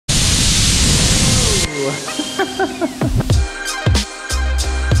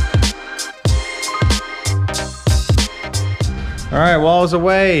All right, while I was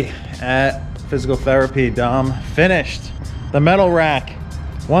away at physical therapy, Dom finished the metal rack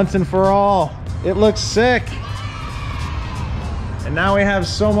once and for all. It looks sick. And now we have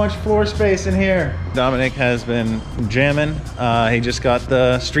so much floor space in here. Dominic has been jamming. He just got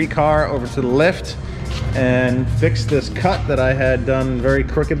the streetcar over to the lift and fixed this cut that I had done very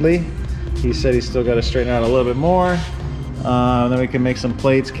crookedly. He said he's still got to straighten out a little bit more. Then we can make some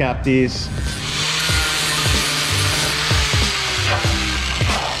plates, cap these.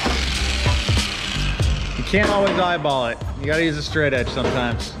 You can't always eyeball it. You gotta use a straight edge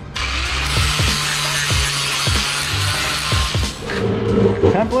sometimes.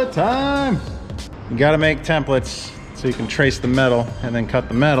 Template time! You gotta make templates so you can trace the metal and then cut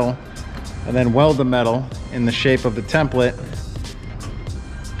the metal and then weld the metal in the shape of the template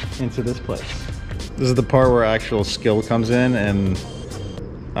into this place. This is the part where actual skill comes in, and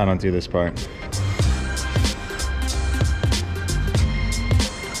I don't do this part.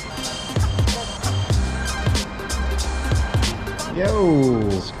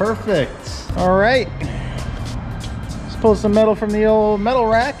 Yo, perfect. All right. Let's pull some metal from the old metal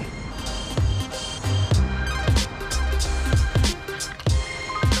rack.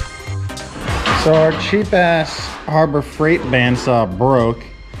 So our cheap ass Harbor Freight bandsaw broke.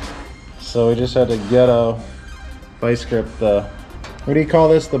 So we just had to ghetto vice grip the, what do you call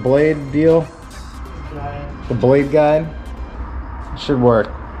this? The blade deal? The blade guide? It should work.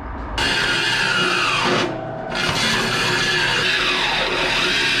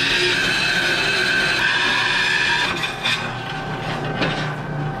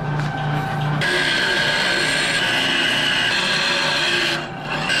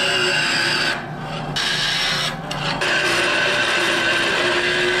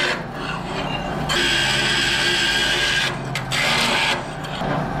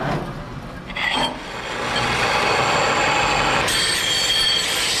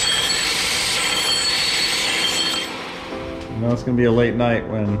 You know it's gonna be a late night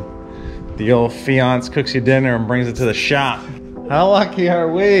when the old fiance cooks you dinner and brings it to the shop. How lucky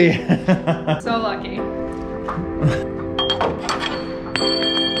are we? So lucky.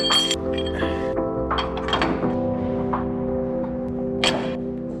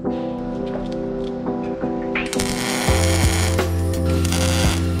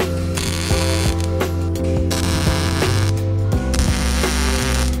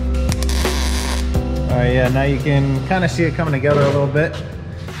 Yeah, now you can kind of see it coming together a little bit.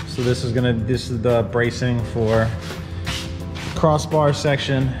 So this is the bracing for crossbar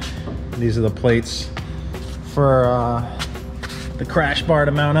section. These are the plates for the crash bar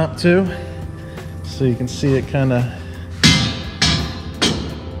to mount up to. So you can see it kind of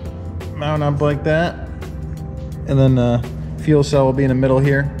mount up like that. And then the fuel cell will be in the middle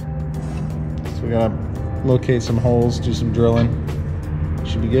here. So we gotta locate some holes, do some drilling.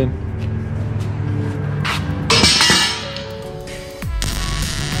 Should be good.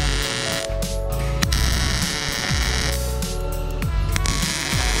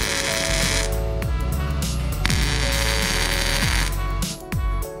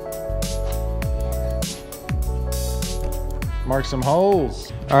 Mark some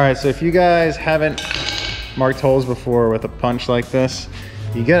holes. All right, so if you guys haven't marked holes before with a punch like this,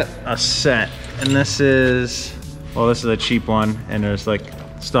 you get a set, and this is, well, this is a cheap one, and there's like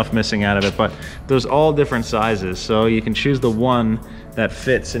stuff missing out of it, but there's all different sizes, so you can choose the one that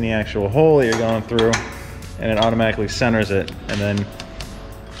fits in the actual hole that you're going through, and it automatically centers it, and then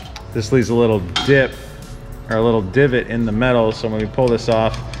this leaves a little dip or a little divot in the metal, so when we pull this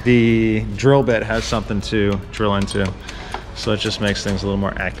off, the drill bit has something to drill into. So it just makes things a little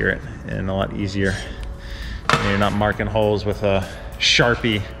more accurate and a lot easier. And you're not marking holes with a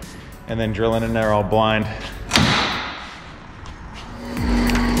Sharpie and then drilling in there all blind.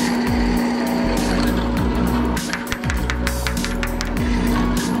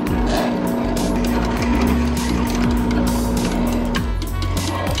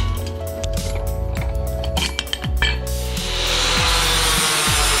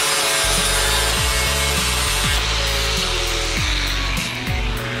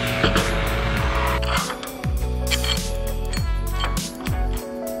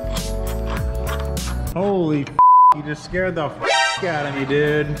 Holy f***, you just scared the f*** out of me,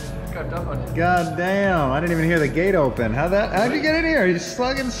 dude. God damn, I didn't even hear the gate open. How'd you get in here? You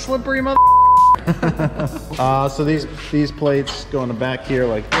slugging slippery mother. So these plates go in the back here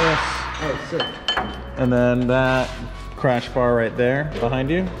like this. Oh, sick. And then that crash bar right there behind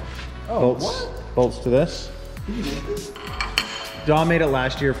you. Oh, bolts to this. Did you make this? Don made it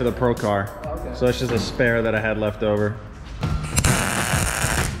last year for the pro car. Oh, okay. So that's just a spare that I had left over.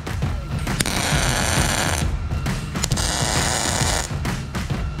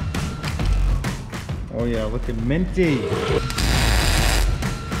 Oh yeah, looking minty.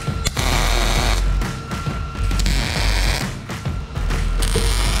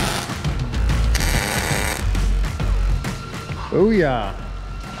 Oh yeah.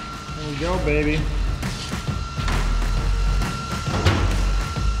 There we go, baby.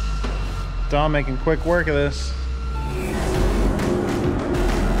 Dom making quick work of this.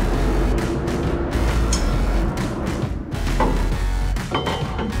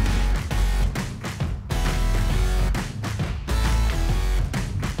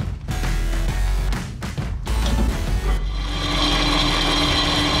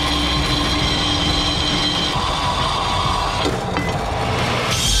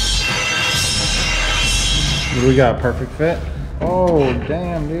 What do we got? Perfect fit? Oh,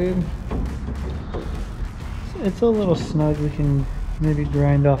 damn, dude. It's a little snug. We can maybe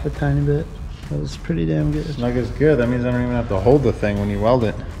grind off a tiny bit. That was pretty damn good. Snug is good. That means I don't even have to hold the thing when you weld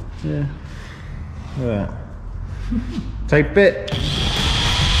it. Yeah. Look at that. Tight fit.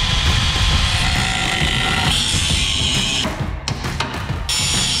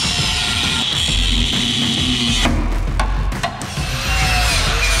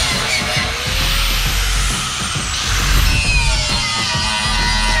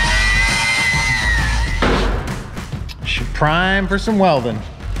 Prime for some welding.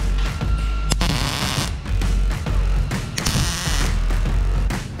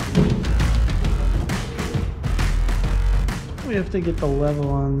 We have to get the level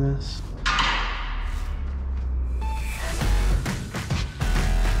on this.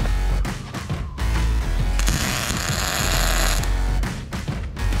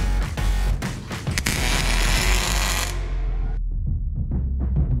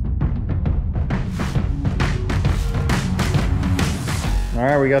 All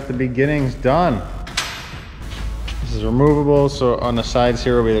right, we got the beginnings done. This is removable, so on the sides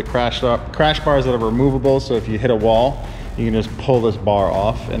here will be the crash bars that are removable, so if you hit a wall, you can just pull this bar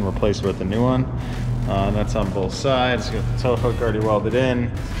off and replace it with a new one. And that's on both sides. You got the tow hook already welded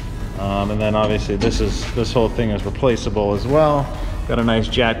in. And then obviously this whole thing is replaceable as well. Got a nice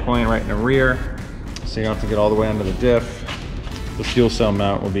jack point right in the rear, so you don't have to get all the way under the diff. The fuel cell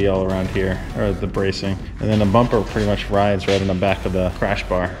mount will be all around here, or the bracing. And then the bumper pretty much rides right in the back of the crash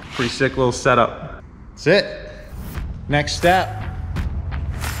bar. Pretty sick little setup. That's it. Next step.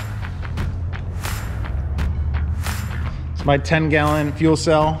 It's my 10-gallon fuel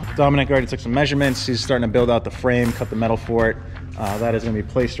cell. Dominic already took some measurements. He's starting to build out the frame, cut the metal for it. That is gonna be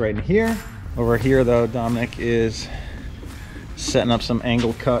placed right in here. Over here though, Dominic is setting up some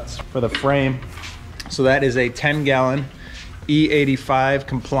angle cuts for the frame. So that is a 10-gallon E85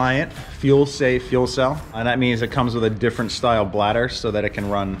 compliant fuel safe fuel cell, and that means it comes with a different style bladder so that it can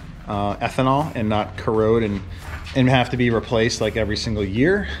run ethanol and not corrode and have to be replaced like every single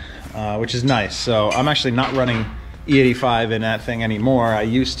year, which is nice. So I'm actually not running E85 in that thing anymore. I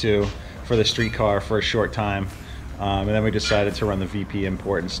used to for the street car for a short time, and then we decided to run the VP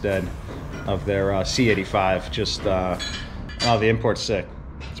import instead of their C85. Just oh, the import's sick.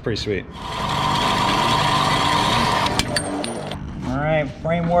 It's pretty sweet. All right,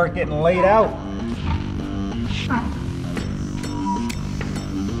 framework getting laid out.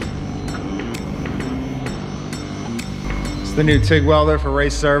 It's the new TIG welder for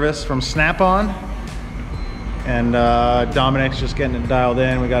race service from Snap-on. And Dominic's just getting it dialed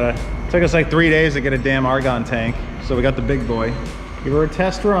in. Took us like 3 days to get a damn argon tank. So we got the big boy. Give her a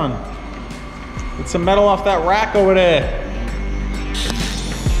test run. Get some metal off that rack over there.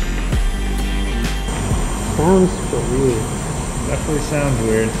 Sounds so weird. Definitely sounds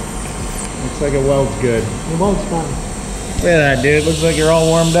weird. Looks like it welds good. It welds fine. Look at that, dude. Looks like you're all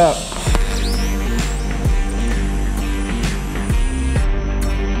warmed up.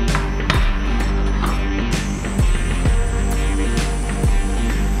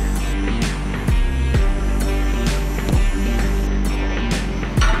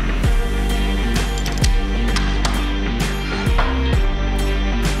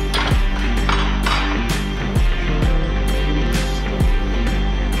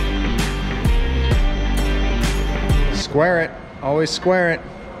 Square it, always square it.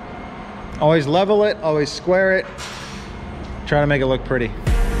 Always level it, always square it. Try to make it look pretty.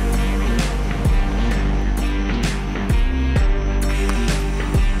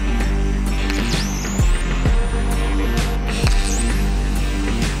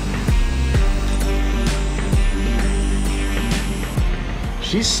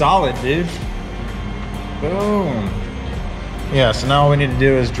 She's solid, dude. Boom. Yeah, so now all we need to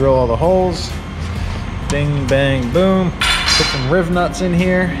do is drill all the holes. Bing, bang, boom. Put some riv nuts in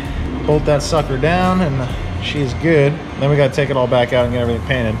here. Bolt that sucker down and she's good. Then we gotta take it all back out and get everything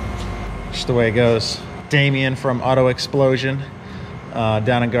painted. Just the way it goes. Damien from Auto Explosion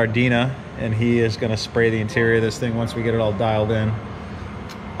down in Gardena, and he is gonna spray the interior of this thing once we get it all dialed in.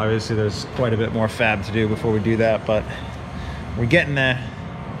 Obviously there's quite a bit more fab to do before we do that, but we're getting there.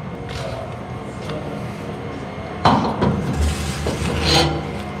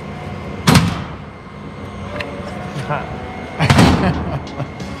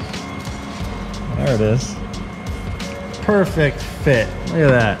 There it is. Perfect fit. Look at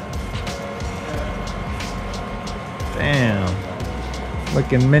that. Damn.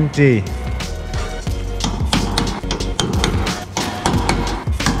 Looking minty.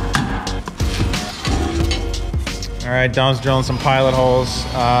 All right, Dom's drilling some pilot holes.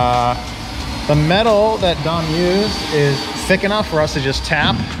 The metal that Dom used is thick enough for us to just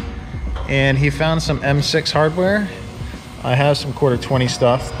tap, and he found some M6 hardware. I have some 1/4-20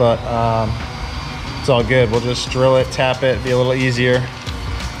 stuff, but it's all good. We'll just drill it, tap it, be a little easier.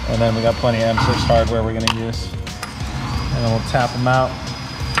 And then we got plenty of M6 hardware we're gonna use. And then we'll tap them out.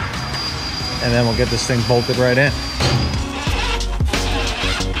 And then we'll get this thing bolted right in.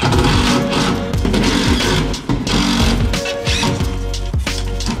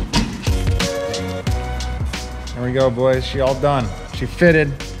 There we go, boys. She all done. She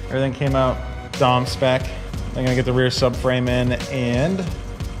fitted. Everything came out Dom spec. I'm gonna get the rear subframe in, and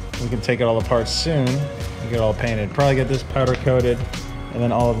we can take it all apart soon and get it all painted. Probably get this powder coated, and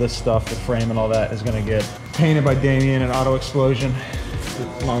then all of this stuff, the frame and all that, is gonna get painted by Damien and Auto Explosion,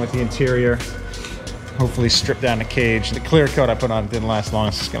 along with the interior. Hopefully strip down the cage. The clear coat I put on didn't last long,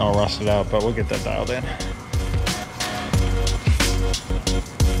 it's just getting all rusted out, but we'll get that dialed in.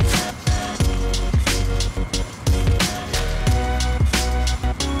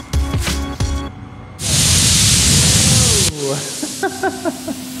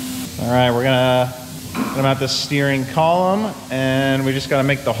 All right, we're gonna mount the steering column, and we just gotta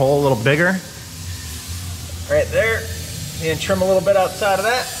make the hole a little bigger. Right there. And trim a little bit outside of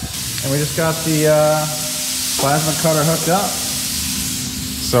that. And we just got the plasma cutter hooked up.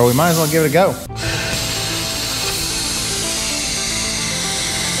 So we might as well give it a go.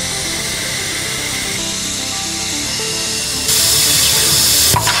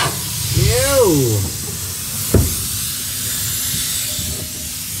 Ew.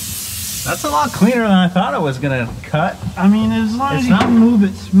 That's a lot cleaner than I thought it was gonna cut. I mean, as long as you can move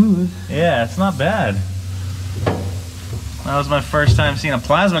it smooth. Yeah, it's not bad. That was my first time seeing a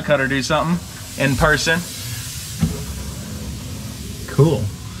plasma cutter do something in person. Cool.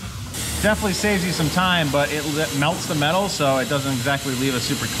 Definitely saves you some time, but it melts the metal, so it doesn't exactly leave a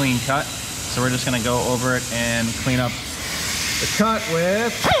super clean cut. So we're just gonna go over it and clean up the cut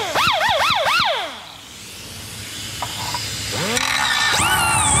with...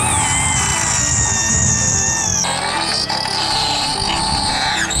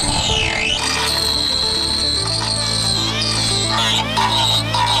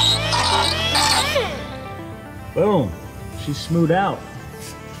 Boom, she's smoothed out.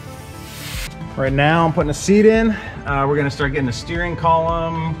 Right now I'm putting a seat in. We're gonna start getting the steering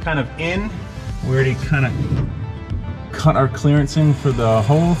column kind of in. We already kind of cut our clearance in for the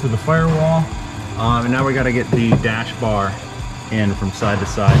hole, for the firewall. And now we gotta get the dash bar in from side to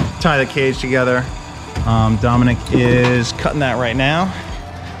side. Tie the cage together. Dominic is cutting that right now.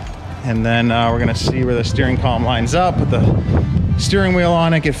 And then we're gonna see where the steering column lines up with the steering wheel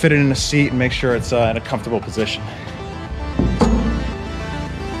on it, get fitted in the seat, and make sure it's in a comfortable position.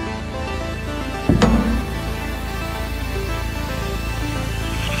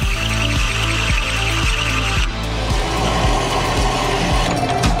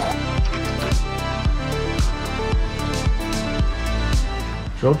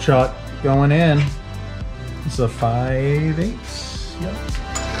 Drill chuck going in. It's a 5/8. Yep.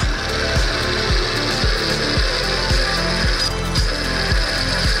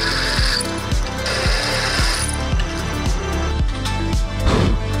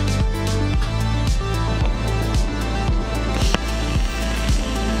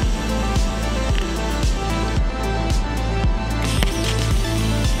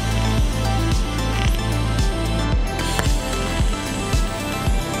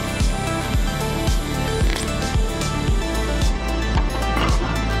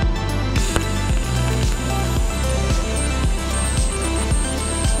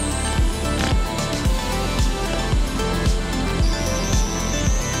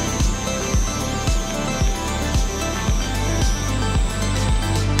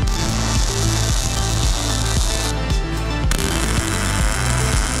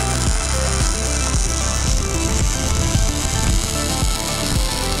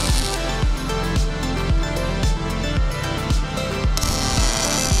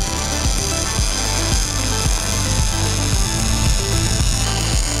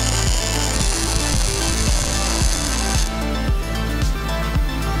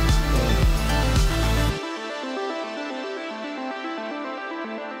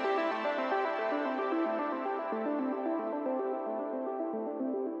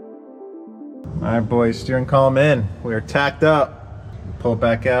 All right, boys, steering column in. We are tacked up. Pull it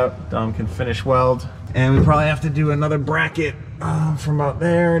back out. Dom can finish weld. And we probably have to do another bracket from about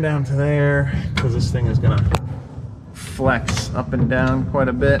there down to there, because this thing is gonna flex up and down quite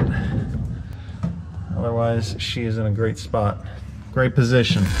a bit. Otherwise, she is in a great spot. Great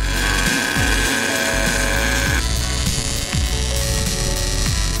position.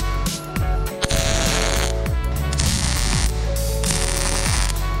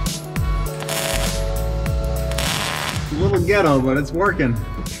 It's a little ghetto, but it's working.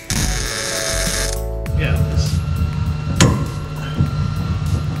 Yeah,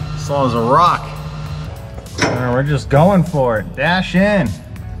 slow as a rock. We're just going for it. Dash in.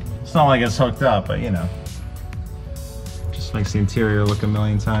 It's not like it's hooked up, but you know, just makes the interior look a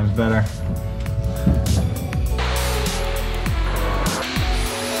million times better.